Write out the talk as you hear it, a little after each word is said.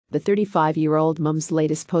The 35-year-old mom's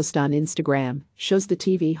latest post on Instagram shows the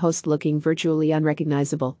TV host looking virtually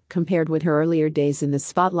unrecognizable compared with her earlier days in the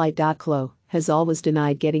spotlight. Khloe has always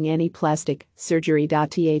denied getting any plastic surgery.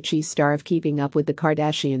 The star of Keeping Up with the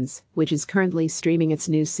Kardashians, which is currently streaming its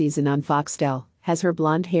new season on Foxtel, has her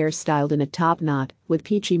blonde hair styled in a top knot with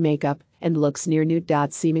peachy makeup and looks near nude.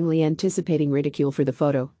 Seemingly anticipating ridicule for the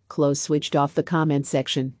photo, Khloe switched off the comment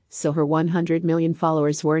section, so her 100 million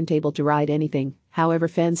followers weren't able to write anything. However,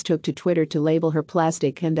 fans took to Twitter to label her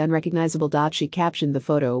plastic and unrecognizable. She captioned the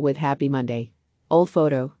photo with "Happy Monday. Old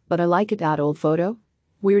photo, but I like it. Old photo?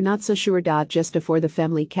 We're not so sure." Just before the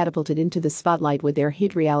family catapulted into the spotlight with their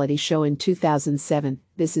hit reality show in 2007,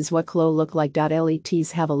 this is what Khloe looked like.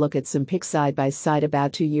 Let's have a look at some pics side by side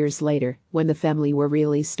about 2 years later, when the family were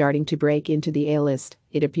really starting to break into the A-list.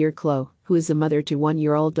 It appeared Khloe, who is a mother to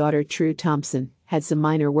one-year-old daughter True Thompson, had some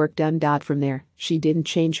minor work done. From there, she didn't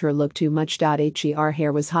change her look too much. Her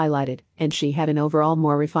hair was highlighted, and she had an overall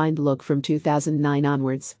more refined look from 2009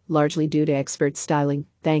 onwards, largely due to expert styling,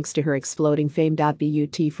 thanks to her exploding fame. But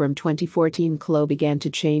from 2014, Khloe began to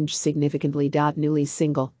change significantly. Newly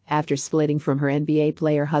single, after splitting from her NBA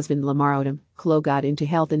player husband Lamar Odom, Khloe got into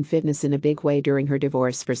health and fitness in a big way during her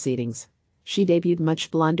divorce proceedings. She debuted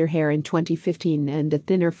much blonder hair in 2015 and a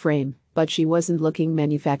thinner frame, but she wasn't looking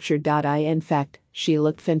manufactured. In fact, she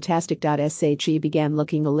looked fantastic. She began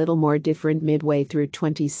looking a little more different midway through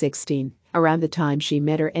 2016, around the time she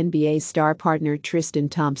met her NBA star partner Tristan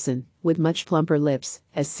Thompson, with much plumper lips,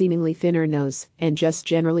 a seemingly thinner nose, and just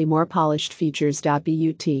generally more polished features.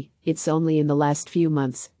 It's only in the last few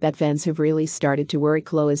months that fans have really started to worry.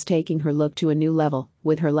 Khloe is taking her look to a new level,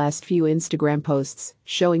 with her last few Instagram posts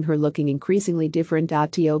showing her looking increasingly different.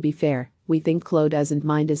 To be fair, we think Khloe doesn't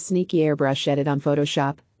mind a sneaky airbrush edit on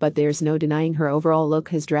Photoshop, but there's no denying her overall look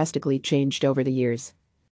has drastically changed over the years.